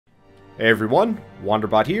Hey everyone,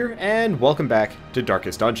 Wanderbot here, and welcome back to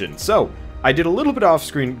Darkest Dungeon. So, I did a little bit of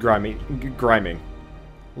off-screen grinding.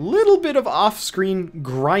 Little bit of off-screen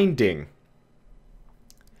grinding.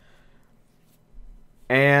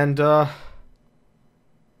 And,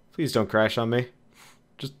 please don't crash on me.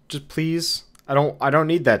 Just please. I don't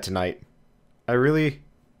need that tonight. I really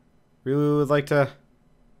would like to...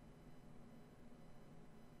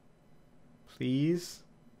 Please?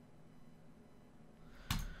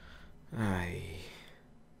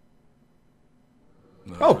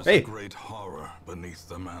 Oh, There is hey. a great horror beneath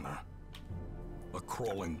the manor. A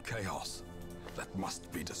crawling chaos that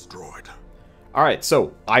must be destroyed. Alright,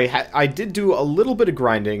 so I did do a little bit of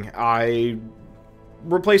grinding. I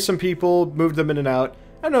replaced some people, moved them in and out.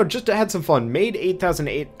 I don't know, just had some fun. Made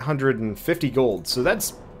 8,850 gold, so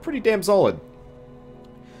that's pretty damn solid.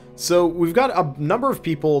 So we've got a number of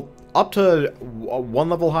people up to one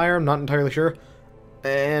level higher, I'm not entirely sure.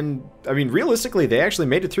 And, I mean, realistically, they actually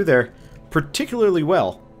made it through there particularly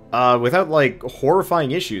well, without, like, horrifying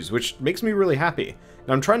issues, which makes me really happy.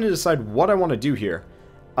 Now, I'm trying to decide what I want to do here,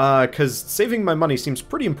 because saving my money seems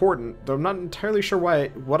pretty important, though I'm not entirely sure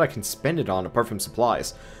what I can spend it on, apart from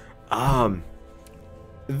supplies.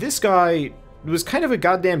 This guy was kind of a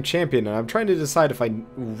goddamn champion, and I'm trying to decide if I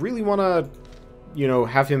really want to, you know,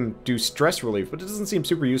 have him do stress relief, but it doesn't seem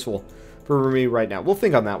super useful for me right now. We'll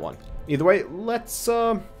think on that one. Either way, let's,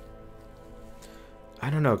 I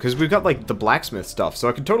don't know, because we've got, like, the blacksmith stuff, so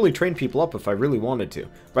I could totally train people up if I really wanted to.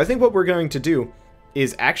 But I think what we're going to do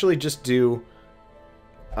is actually just do,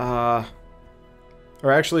 or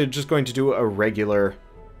actually just going to do a regular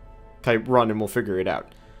type run, and we'll figure it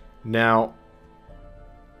out. Now,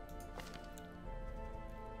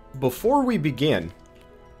 before we begin,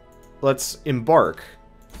 let's embark.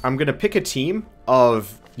 I'm going to pick a team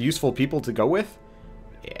of useful people to go with.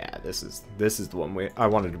 Yeah, this is the one I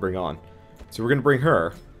wanted to bring on. So we're going to bring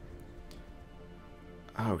her.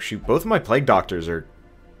 Oh, shoot. Both of my plague doctors are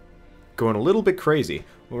going a little bit crazy.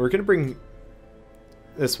 Well, we're going to bring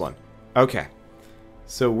this one. Okay.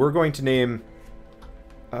 So we're going to name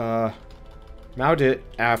Maudit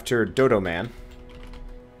after Dodo Man.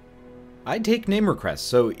 I take name requests,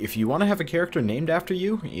 so if you want to have a character named after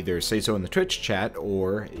you, either say so in the Twitch chat,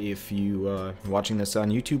 or if you are watching this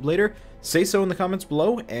on YouTube later, say so in the comments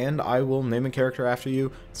below, and I will name a character after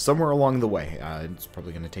you somewhere along the way. It's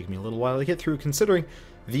probably going to take me a little while to get through, considering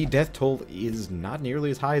the death toll is not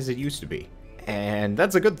nearly as high as it used to be. And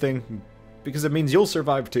that's a good thing, because it means you'll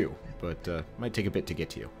survive too, but might take a bit to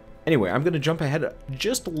get to you. Anyway, I'm going to jump ahead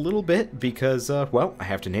just a little bit, because, well, I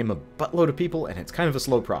have to name a buttload of people, and it's kind of a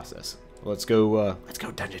slow process. Let's go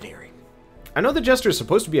dungeoneering. I know the Jester is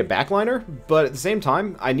supposed to be a backliner, but at the same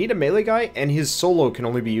time, I need a melee guy, and his solo can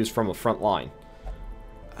only be used from a front line.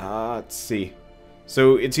 Let's see.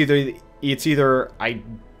 So it's either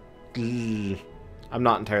I'm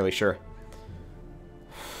not entirely sure.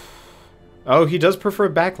 Oh, he does prefer a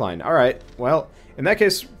backline. All right. Well, in that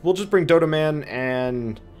case, we'll just bring Dodo Man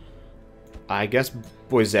and I guess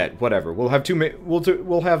Boyzette. Whatever. We'll have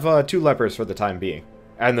we'll have two lepers for the time being.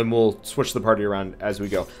 And then we'll switch the party around as we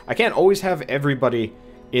go. I can't always have everybody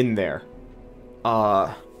in there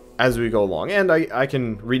as we go along. And I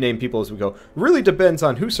can rename people as we go. Really depends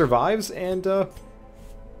on who survives and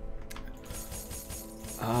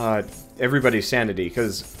everybody's sanity.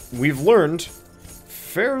 Because we've learned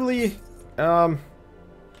fairly...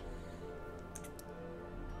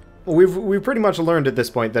 we've pretty much learned at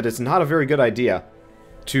this point that it's not a very good idea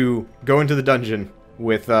to go into the dungeon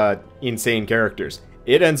with insane characters.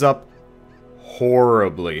 It ends up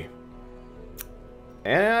horribly.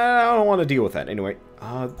 And I don't want to deal with that. Anyway,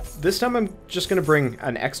 this time I'm just going to bring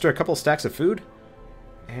an extra couple stacks of food.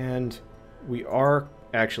 And we are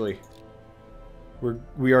actually...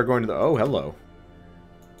 We are going to the... Oh, hello.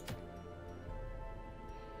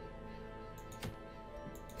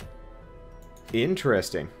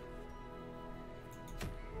 Interesting.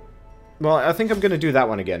 Well, I think I'm going to do that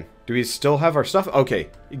one again. Do we still have our stuff? Okay,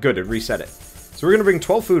 good, it reset it. So we're going to bring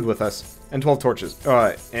 12 food with us, and 12 torches.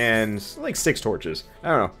 And like 6 torches. I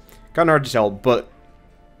don't know. Kind of hard to tell, but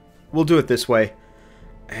we'll do it this way.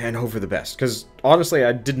 And hope for the best. Because, honestly,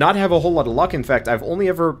 I did not have a whole lot of luck. In fact, I've only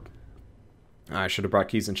ever... I should have brought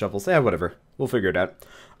keys and shovels. Yeah, whatever. We'll figure it out.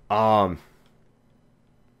 I'll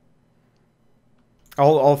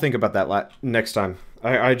think about that next time.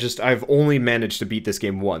 I've only managed to beat this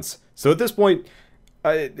game once. So at this point,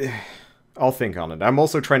 I'll think on it. I'm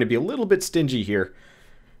also trying to be a little bit stingy here.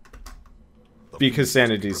 Because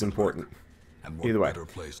sanity is important. Either way.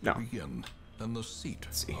 No. Than the seat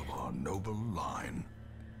of our noble line.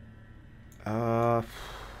 Oh,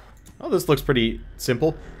 this looks pretty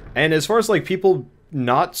simple. And as far as, like, people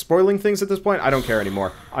not spoiling things at this point, I don't care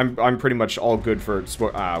anymore. I'm pretty much all good for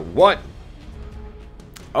what?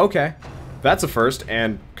 Okay. That's a first,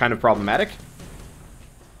 and kind of problematic.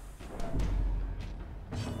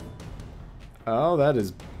 Oh, that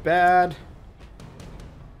is bad.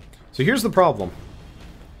 So here's the problem.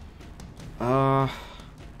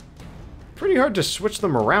 Pretty hard to switch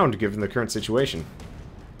them around given the current situation.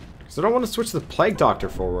 Because I don't want to switch the Plague Doctor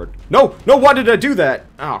forward. No! No, why did I do that?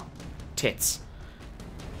 Oh, tits.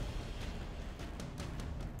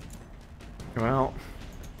 Well,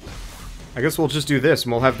 I guess we'll just do this,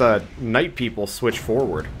 and we'll have the Night People switch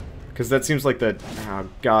forward. Because that seems like the... Oh,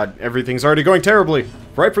 God, everything's already going terribly.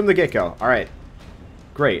 Right from the get-go. Alright.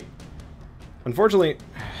 Great. Unfortunately...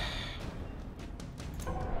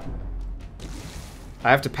 I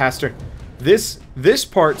have to pass turn... This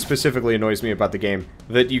part specifically annoys me about the game.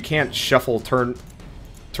 That you can't shuffle turn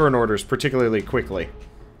orders particularly quickly.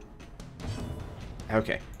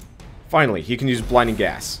 Okay. Finally, he can use blinding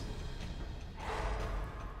gas.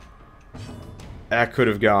 That could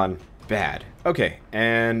have gone bad. Okay,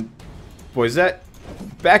 and Boisette,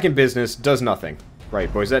 back in business, does nothing.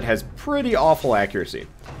 Right, Boisette has pretty awful accuracy.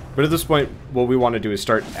 But at this point, what we want to do is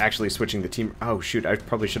start actually switching the team. Oh, shoot, I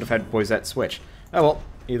probably should have had Boisette switch. Oh, well,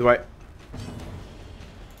 either way.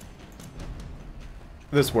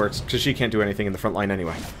 This works, because she can't do anything in the front line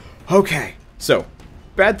anyway. Okay, so,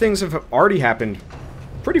 bad things have already happened,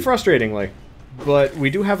 pretty frustratingly. But we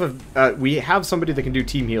do have we have somebody that can do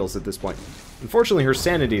team heals at this point. Unfortunately, her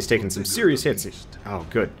sanity has taken some serious hits. Oh,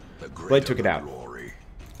 good. Blade took it out.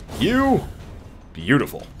 You!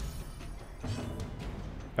 Beautiful.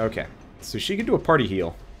 Okay, so she can do a party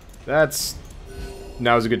heal.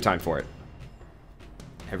 Now's a good time for it.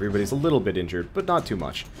 Everybody's a little bit injured, but not too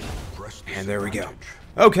much. And there we go.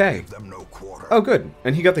 Okay. Oh, good.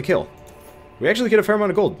 And he got the kill. We actually get a fair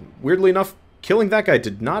amount of gold. Weirdly enough, killing that guy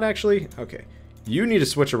did not actually... Okay. You need to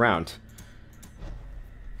switch around.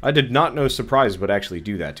 I did not know surprise would actually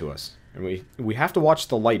do that to us. And we have to watch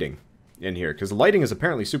the lighting in here, because the lighting is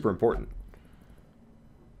apparently super important.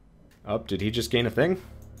 Oh, did he just gain a thing?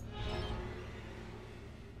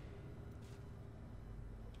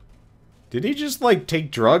 Did he just, like, take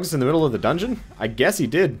drugs in the middle of the dungeon? I guess he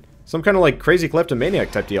did. Some kind of, like, crazy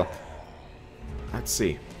kleptomaniac type deal. Let's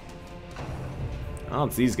see. Oh,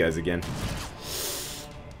 it's these guys again.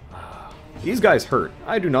 These guys hurt.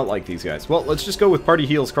 I do not like these guys. Well, let's just go with party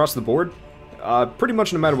heals across the board. Pretty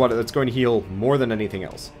much no matter what, that's going to heal more than anything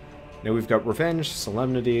else. Now we've got Revenge,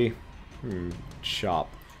 Solemnity, Chop.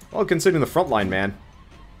 Well, considering the frontline man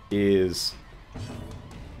is...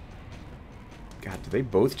 God, do they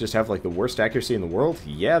both just have, like, the worst accuracy in the world?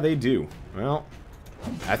 Yeah, they do. Well,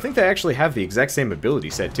 I think they actually have the exact same ability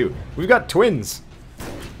set, too. We've got twins,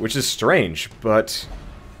 which is strange, but...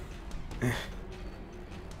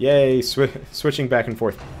 Yay, switching back and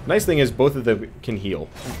forth. Nice thing is both of them can heal.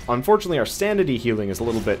 Unfortunately, our sanity healing is a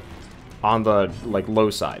little bit on the, like, low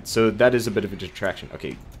side, so that is a bit of a distraction.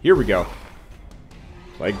 Okay, here we go.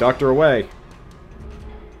 Plague Doctor away.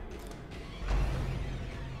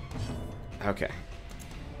 Okay.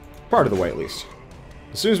 Part of the way, at least.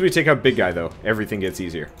 As soon as we take out Big Guy, though, everything gets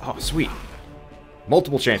easier. Oh, sweet.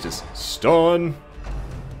 Multiple chances. Stun!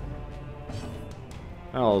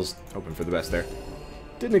 I was hoping for the best there.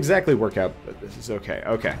 Didn't exactly work out, but this is okay.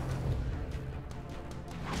 Okay.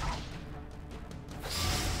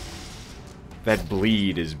 That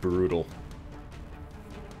bleed is brutal.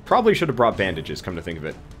 Probably should have brought bandages, come to think of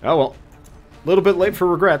it. Oh well. A little bit late for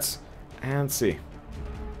regrets. And let's see.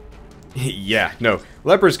 Yeah, no.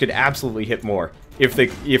 Lepers could absolutely hit more if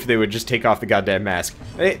they would just take off the goddamn mask.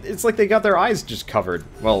 It's like they got their eyes just covered.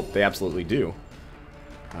 Well, they absolutely do.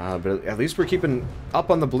 But at least we're keeping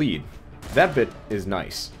up on the bleed. That bit is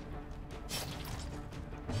nice.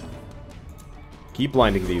 Keep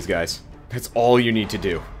blinding these guys. That's all you need to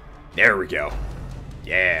do. There we go.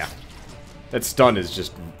 Yeah. That stun is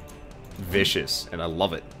just vicious, and I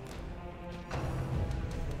love it.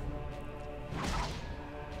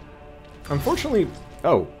 Unfortunately...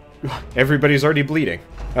 Oh. Everybody's already bleeding.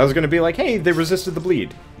 I was going to be like, hey, they resisted the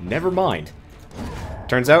bleed. Never mind.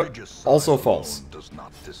 Turns out, also false.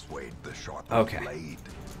 Okay.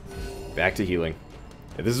 Back to healing.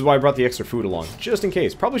 Yeah, this is why I brought the extra food along, just in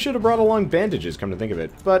case. Probably should have brought along bandages, come to think of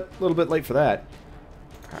it, but a little bit late for that.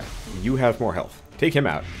 Alright, you have more health. Take him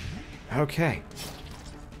out. Okay.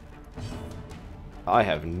 I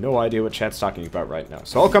have no idea what chat's talking about right now,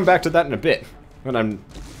 so I'll come back to that in a bit, when I'm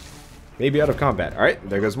maybe out of combat. Alright,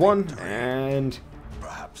 there goes one, and...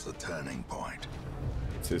 Perhaps the turning point.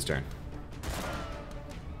 It's his turn.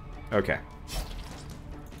 Okay.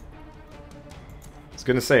 was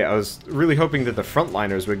gonna say, I was really hoping that the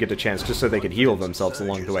frontliners would get a chance just so they could heal themselves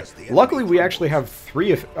along the way. Luckily, we actually have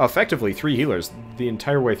effectively three healers the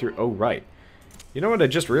entire way through. Oh, right. You know what I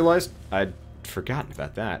just realized? I'd forgotten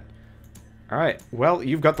about that. Alright, well,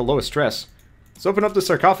 you've got the lowest stress. Let's open up the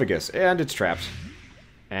sarcophagus, and it's trapped.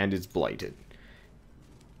 And it's blighted.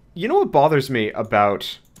 You know what bothers me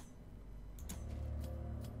about...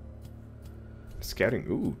 Scouting?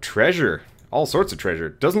 Ooh, treasure. All sorts of treasure.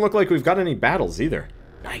 Doesn't look like we've got any battles either.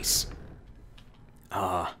 Nice.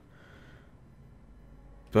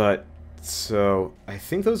 But, so, I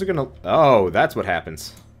think those are gonna... Oh, that's what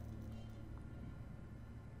happens.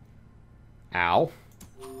 Ow.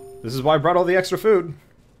 This is why I brought all the extra food.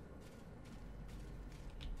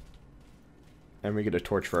 And we get a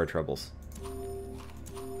torch for our troubles.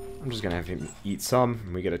 I'm just gonna have him eat some,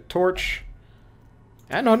 and we get a torch.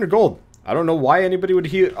 And 100 gold. I don't know why anybody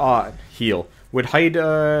would would hide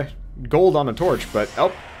gold on a torch, but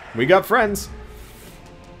oh, we got friends.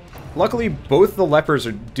 Luckily, both the lepers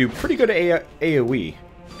do pretty good AoE.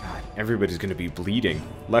 God, everybody's gonna be bleeding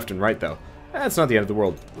left and right, though. That's not the end of the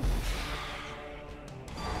world.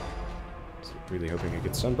 Really hoping I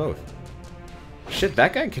could stun both. Shit,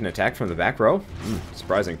 that guy can attack from the back row?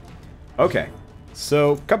 Surprising. Okay,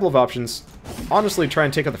 so, couple of options. Honestly, try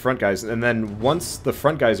and take out the front guys, and then once the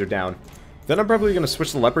front guys are down, then I'm probably going to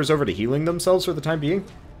switch the lepers over to healing themselves for the time being.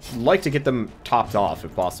 Like to get them topped off,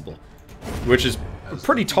 if possible. Which is a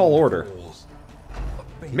pretty tall order.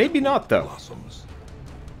 Maybe not, though.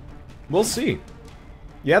 We'll see.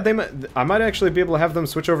 Yeah, I might actually be able to have them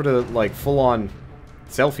switch over to, like, full-on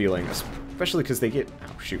self-healing. Especially because they get...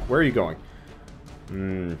 Oh, shoot. Where are you going?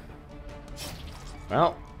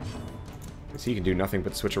 Well... I guess he can do nothing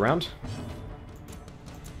but switch around.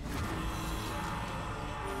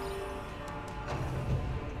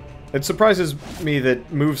 It surprises me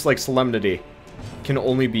that moves like Solemnity can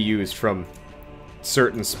only be used from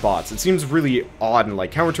certain spots. It seems really odd and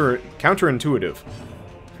like counterintuitive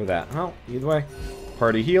for that. Well, either way,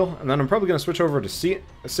 party heal, and then I'm probably going to switch over to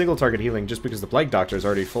a single target healing just because the Plague Doctor is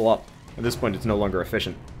already full up. At this point, it's no longer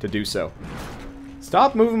efficient to do so.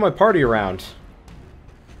 Stop moving my party around.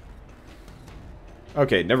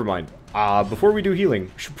 Okay, never mind. Before we do healing,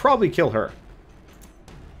 we should probably kill her.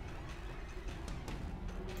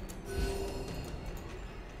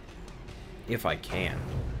 If I can.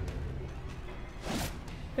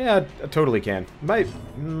 Yeah, I totally can. Might...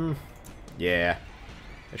 yeah.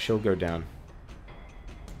 She'll go down.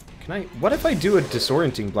 Can I... What if I do a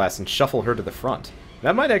disorienting blast and shuffle her to the front?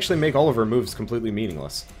 That might actually make all of her moves completely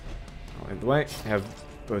meaningless. By the way, have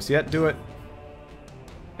Bosiet do it.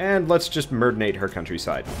 And let's just murdinate her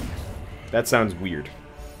countryside. That sounds weird.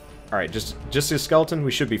 Alright, just a skeleton,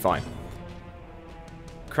 we should be fine.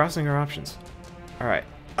 Crossing our options. Alright.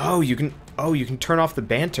 Oh, you can turn off the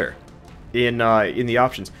banter in the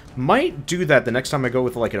options. Might do that the next time I go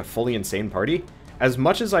with like a fully insane party. As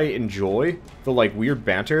much as I enjoy the like weird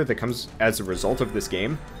banter that comes as a result of this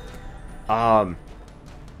game, I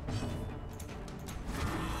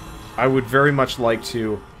would very much like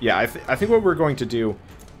to... Yeah, I think what we're going to do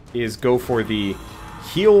is go for the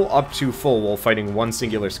heal up to full while fighting one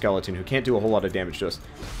singular skeleton who can't do a whole lot of damage to us.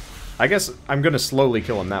 I guess I'm going to slowly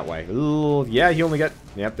kill him that way. Ooh, yeah, he only got...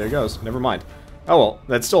 Yep, there he goes. Never mind. Oh well,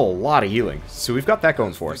 that's still a lot of healing. So we've got that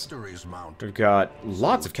going for us. We've got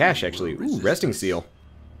lots of cash, actually. Ooh, resting seal.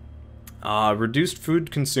 Reduced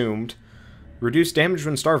food consumed. Reduced damage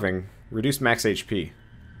when starving. Reduced max HP.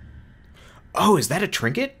 Oh, is that a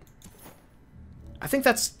trinket? I think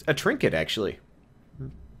that's a trinket, actually.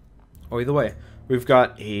 Oh, either way, we've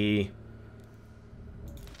got a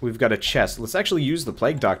chest. Let's actually use the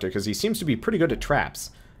Plague Doctor, because he seems to be pretty good at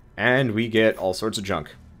traps. And we get all sorts of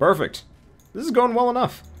junk. Perfect. This is going well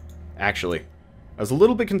enough, actually. I was a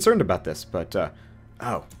little bit concerned about this, but,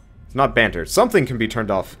 oh. It's not banter. Something can be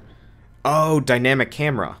turned off. Oh, dynamic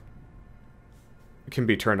camera. It can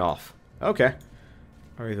be turned off. Okay.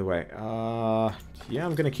 Or either way, yeah,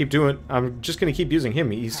 I'm just gonna keep using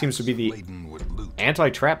him. He seems to be the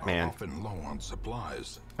anti-trap man.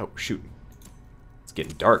 Oh, shoot. It's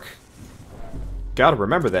getting dark. Gotta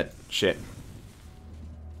remember that shit.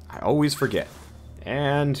 I always forget.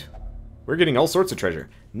 And we're getting all sorts of treasure.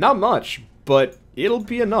 Not much, but it'll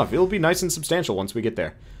be enough. It'll be nice and substantial once we get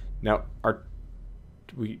there. Now,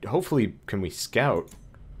 hopefully, can we scout?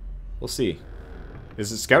 We'll see.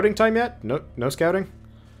 Is it scouting time yet? No scouting?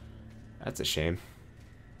 That's a shame.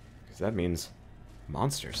 Because that means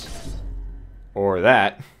monsters. Or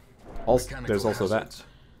that. There's also that.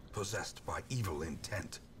 Possessed by evil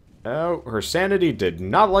intent. Oh, her sanity did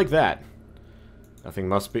not like that. Nothing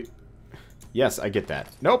must be... Yes, I get that.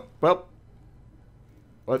 Nope, well.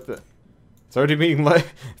 What the? It's already being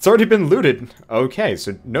it's already been looted. Okay,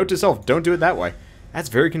 so note to self, don't do it that way. That's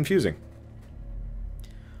very confusing.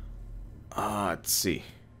 Let's see.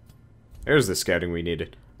 There's the scouting we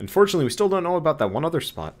needed. Unfortunately, we still don't know about that one other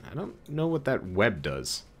spot. I don't know what that web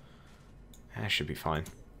does. That should be fine.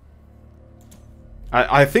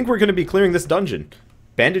 I think we're going to be clearing this dungeon.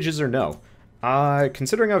 Bandages or no.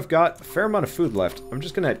 Considering I've got a fair amount of food left, I'm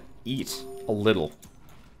just going to eat a little.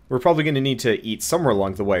 We're probably going to need to eat somewhere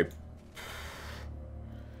along the way.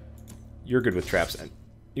 You're good with traps, and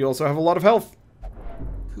you also have a lot of health.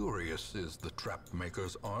 Curious is the trap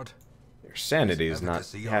maker's art. Your sanity is not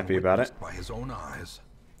happy about it. By his own eyes.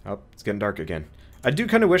 Oh, it's getting dark again. I do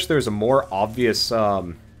kind of wish there was a more obvious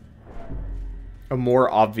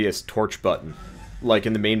torch button, like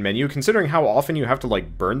in the main menu, considering how often you have to,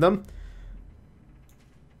 like, burn them.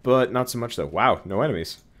 But not so much, though. Wow, no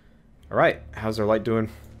enemies. Alright, how's our light doing?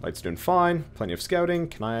 Light's doing fine. Plenty of scouting.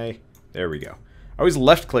 Can I... There we go. I always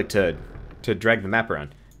left-click to drag the map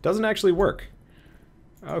around. Doesn't actually work.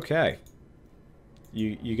 Okay.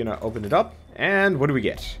 You gonna open it up? And what do we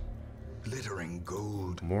get? Glittering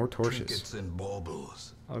gold. More torches. Trinkets and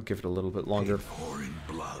baubles. I'll give it a little bit longer. Pouring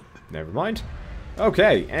blood. Never mind.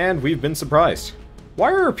 Okay, and we've been surprised.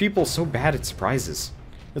 Why are people so bad at surprises?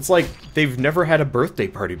 It's like they've never had a birthday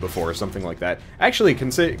party before or something like that. Actually,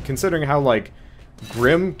 considering how, like,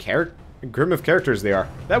 grim of characters they are,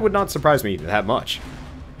 that would not surprise me that much.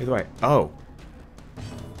 Either way. Oh.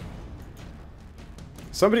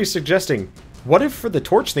 Somebody's suggesting, what if for the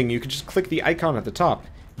torch thing you could just click the icon at the top?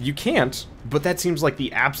 You can't, but that seems like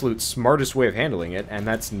the absolute smartest way of handling it, and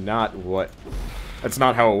that's not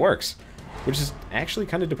how it works. Which is actually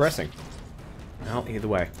kind of depressing. Well, either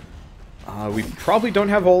way. We probably don't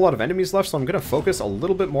have a whole lot of enemies left, so I'm going to focus a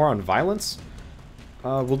little bit more on violence.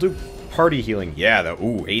 We'll do party healing. Yeah,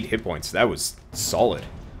 ooh, 8 hit points. That was solid.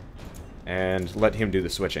 And let him do the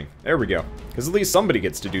switching. There we go. Because at least somebody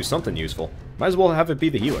gets to do something useful. Might as well have it be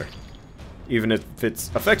the healer. Even if it's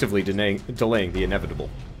effectively delaying the inevitable.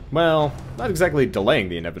 Well, not exactly delaying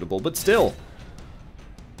the inevitable, but still.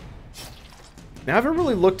 Now, I haven't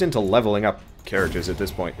really looked into leveling up characters at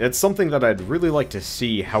this point. It's something that I'd really like to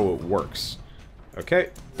see how it works. Okay,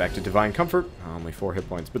 back to Divine Comfort. Only 4 hit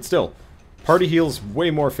points, but still. Party heal's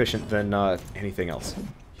way more efficient than anything else.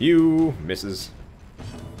 Hugh misses.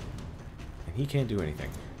 And he can't do anything.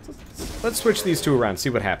 Let's switch these two around, see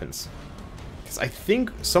what happens. Because I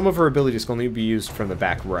think some of her abilities will need to be used from the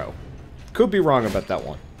back row. Could be wrong about that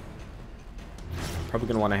one. Probably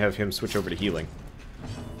going to want to have him switch over to healing.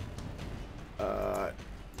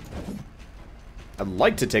 I'd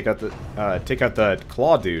like to take out the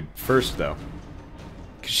claw dude first, though.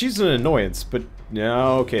 Because she's an annoyance, but...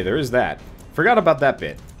 No, okay, there is that. Forgot about that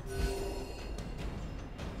bit.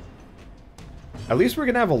 At least we're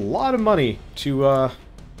going to have a lot of money to, We're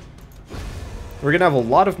going to have a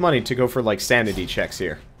lot of money to go for, like, sanity checks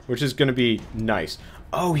here. Which is going to be nice.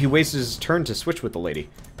 Oh, he wasted his turn to switch with the lady.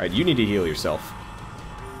 Alright, you need to heal yourself.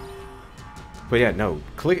 But yeah, no.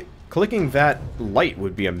 Clicking that light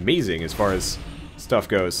would be amazing as far as stuff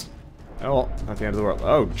goes. Oh, not the end of the world.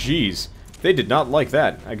 Oh, jeez. They did not like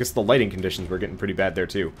that. I guess the lighting conditions were getting pretty bad there,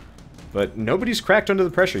 too. But nobody's cracked under the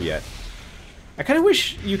pressure yet. I kind of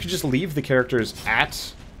wish you could just leave the characters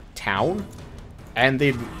at town, and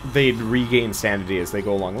they'd regain sanity as they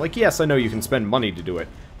go along. Like, yes, I know you can spend money to do it,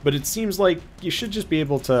 but it seems like you should just be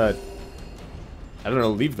able to, I don't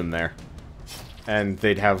know, leave them there. And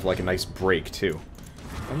they'd have, like, a nice break, too.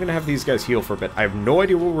 I'm going to have these guys heal for a bit. I have no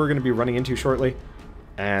idea what we're going to be running into shortly,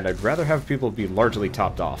 and I'd rather have people be largely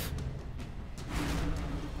topped off.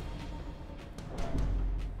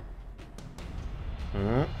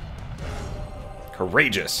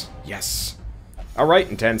 Courageous. Yes. Alright,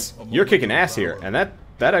 Intense. You're kicking ass here, and that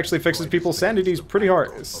actually fixes people's sanities pretty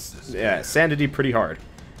hard. Yeah, sanity pretty hard.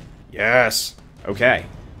 Yes. Okay.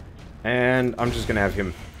 And I'm just going to have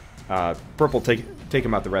him, Purple, take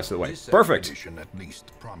him out the rest of the way. Perfect.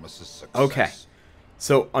 Okay.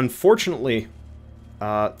 So, unfortunately,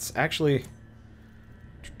 it's actually...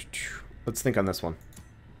 Let's think on this one.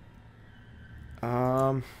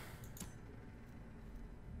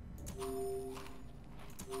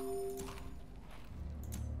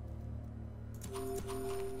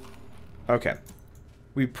 Okay.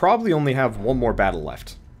 We probably only have one more battle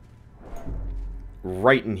left.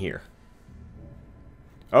 Right in here.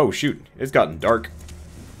 Oh, shoot. It's gotten dark.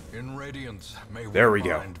 In radiance, may there we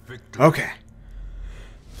go. Okay.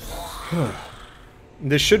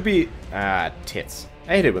 This should be... tits.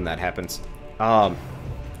 I hate it when that happens.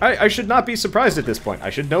 I should not be surprised at this point. I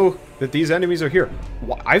should know that these enemies are here.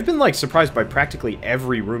 I've been, like, surprised by practically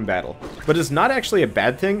every room battle. But it's not actually a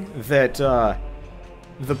bad thing that,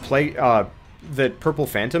 that Purple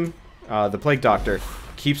Phantom, the Plague Doctor,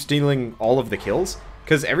 keeps stealing all of the kills.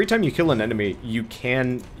 Because every time you kill an enemy, you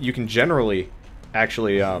can generally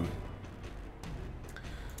actually,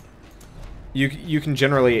 you can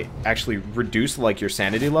generally actually reduce, like, your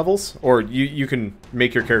sanity levels, or you can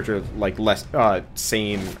make your character, like, less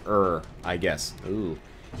sane-er, I guess. Ooh,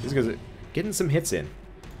 these guys are getting some hits in.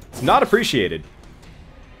 It's not appreciated.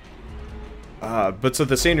 But so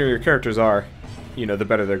the saner your characters are, you know, the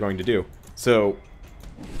better they're going to do. So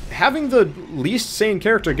having the least sane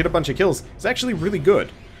character get a bunch of kills is actually really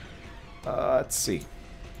good. Let's see.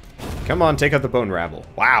 Come on, take out the Bone Rabble.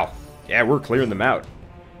 Wow. Yeah, we're clearing them out.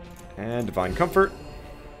 And Divine Comfort.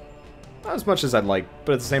 Not as much as I'd like,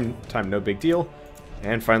 but at the same time, no big deal.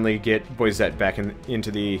 And finally get Boisette back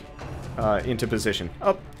into position.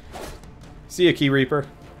 Up. See ya, Key Reaper.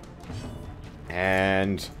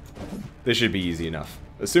 And this should be easy enough,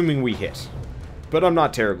 assuming we hit. But I'm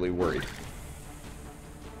not terribly worried.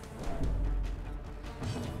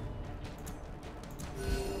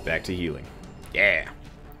 Back to healing. Yeah.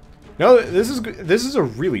 No, this is a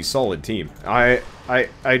really solid team. I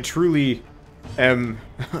truly am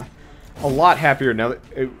a lot happier now.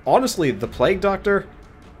 Honestly, the Plague Doctor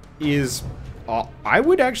is... I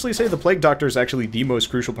would actually say the Plague Doctor is actually the most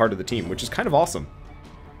crucial part of the team, which is kind of awesome.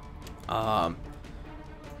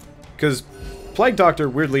 Because Plague Doctor,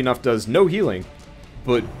 weirdly enough, does no healing,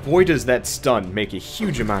 but boy does that stun make a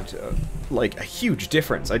huge amount of, like, a huge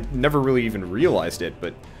difference. I never really even realized it,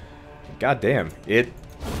 but goddamn,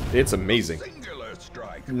 it's amazing.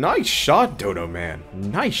 Nice shot, Dodo Man.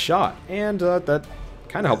 Nice shot. And that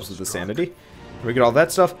kind of helps with the sanity. We get all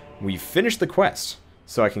that stuff. We finish the quest.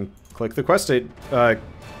 So I can click the quest to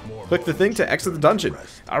click the thing to exit the dungeon.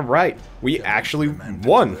 Alright, we actually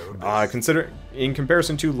won. In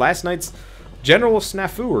comparison to last night's general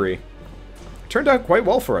snafooery. Turned out quite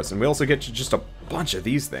well for us, and we also get just a bunch of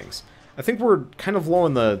these things. I think we're kind of low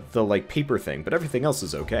on the like paper thing, but everything else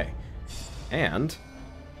is okay. And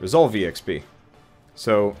Resolve EXP.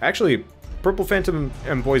 So actually, Purple Phantom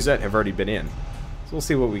and Boisette have already been in. So we'll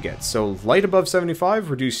see what we get. So light above 75,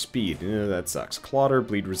 reduce speed. That sucks. Clotter,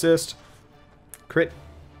 bleed resist. Crit,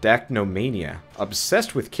 Dacnomania.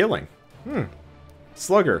 Obsessed with killing.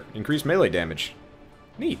 Slugger, increased melee damage.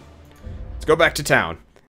 Neat. Let's go back to town.